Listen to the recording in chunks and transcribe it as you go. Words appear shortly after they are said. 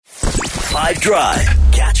5 Drive.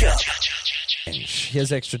 Catch up.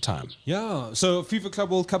 Here's extra time. Yeah, so FIFA Club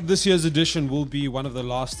World Cup this year's edition will be one of the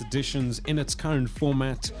last editions in its current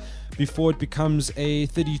format before it becomes a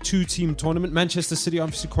 32-team tournament. Manchester City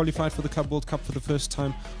obviously qualified for the Club World Cup for the first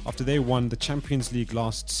time after they won the Champions League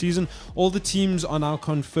last season. All the teams are now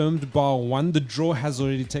confirmed bar one. The draw has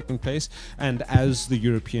already taken place, and as the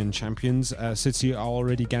European champions, City are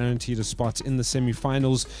already guaranteed a spot in the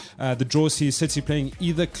semi-finals. The draw sees City playing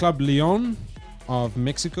either Club Leon of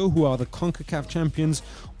Mexico, who are the CONCACAF champions,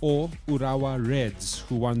 or Urawa Reds,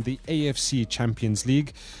 who won the AFC Champions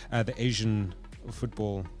League, the Asian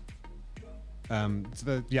football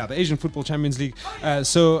the Asian Football Champions League.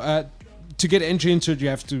 To get entry into it, you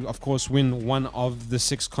have to, of course, win one of the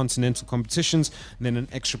 6 continental competitions, and then an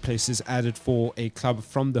extra place is added for a club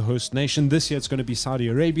from the host nation. This year it's going to be Saudi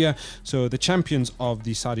Arabia, so the champions of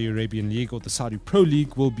the Saudi Arabian League, or the Saudi Pro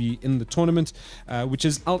League, will be in the tournament, which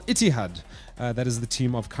is Al Ittihad. That is the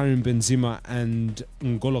team of Karim Benzema and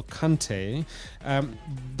N'Golo Kante.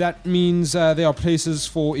 That means there are places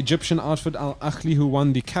for Egyptian outfit Al Ahly, who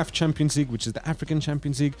won the CAF Champions League, which is the African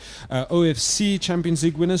Champions League. OFC Champions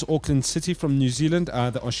League winners, Auckland City from New Zealand,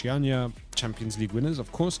 the Oceania Champions League winners,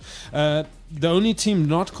 of course. The only team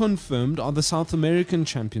not confirmed are the South American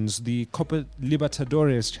champions, the Copa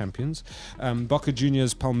Libertadores champions. Boca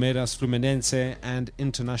Juniors, Palmeiras, Fluminense, and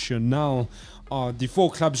Internacional are the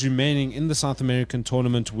 4 clubs remaining in the South American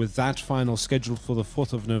tournament, with that final scheduled for the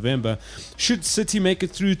 4th of November. Should City make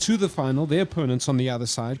it through to the final, their opponents on the other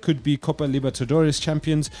side could be Copa Libertadores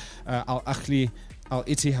champions, Al Ahly, Al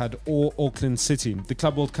Ittihad, or Auckland City. The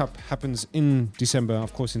Club World Cup happens in December,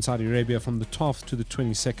 of course, in Saudi Arabia from the 12th to the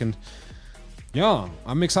 22nd. Yeah,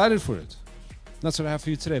 I'm excited for it. That's what I have for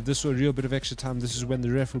you today. If this were a real bit of extra time, this is when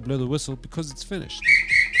the ref will blow the whistle, because it's finished.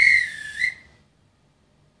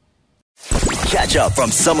 Catch up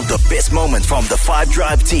from some of the best moments from the 5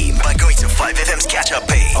 Drive team by going to 5FM's catch up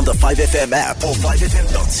page on the 5FM app or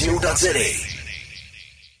 5FM.co.za.